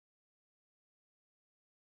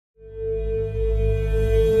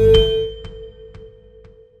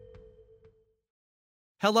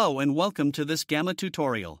Hello and welcome to this Gamma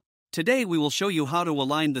tutorial. Today we will show you how to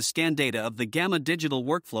align the scan data of the Gamma digital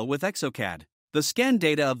workflow with Exocad. The scan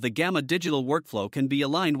data of the Gamma digital workflow can be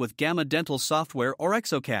aligned with Gamma dental software or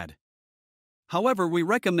Exocad. However, we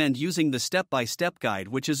recommend using the step-by-step guide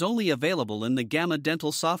which is only available in the Gamma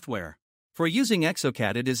dental software. For using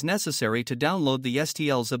Exocad, it is necessary to download the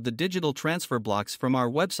STLs of the digital transfer blocks from our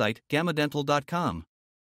website, gammadental.com.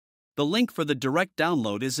 The link for the direct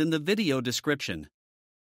download is in the video description.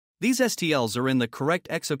 These STLs are in the correct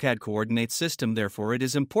Exocad coordinate system, therefore it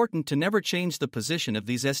is important to never change the position of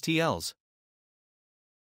these STLs.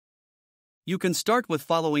 You can start with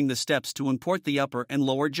following the steps to import the upper and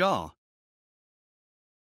lower jaw.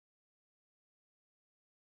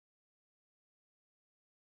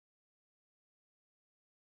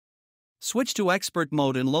 Switch to expert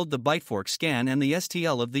mode and load the BiteFork scan and the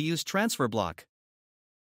STL of the used transfer block.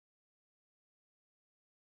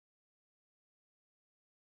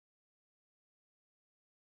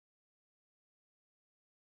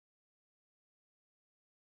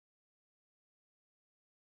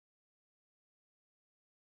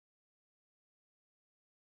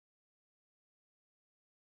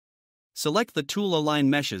 Select the tool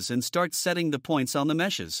Align Meshes and start setting the points on the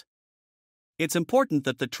meshes. It's important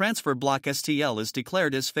that the transfer block STL is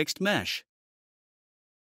declared as fixed mesh.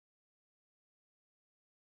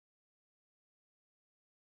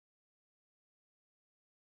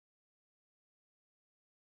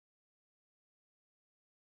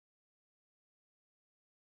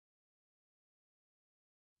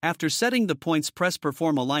 After setting the points, press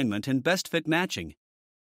Perform Alignment and Best Fit Matching.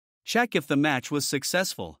 Check if the match was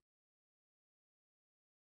successful.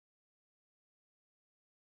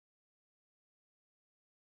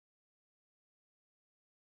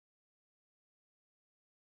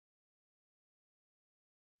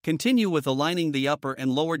 Continue with aligning the upper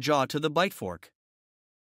and lower jaw to the BiteFork.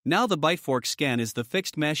 Now the BiteFork scan is the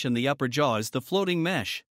fixed mesh and the upper jaw is the floating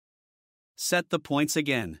mesh. Set the points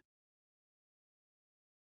again.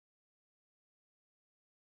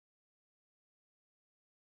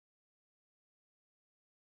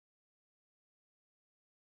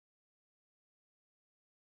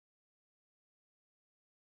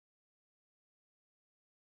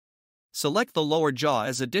 Select the lower jaw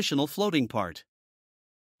as additional floating part.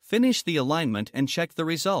 Finish the alignment and check the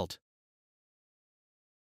result.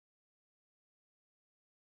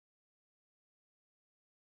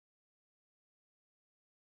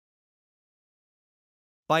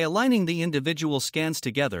 By aligning the individual scans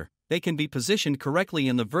together, they can be positioned correctly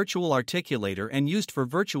in the virtual articulator and used for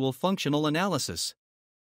virtual functional analysis.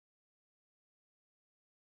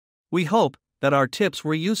 We hope that our tips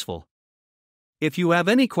were useful. If you have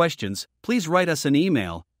any questions, please write us an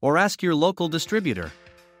email or ask your local distributor.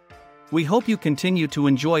 We hope you continue to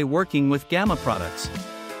enjoy working with Gamma products.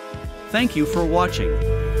 Thank you for watching.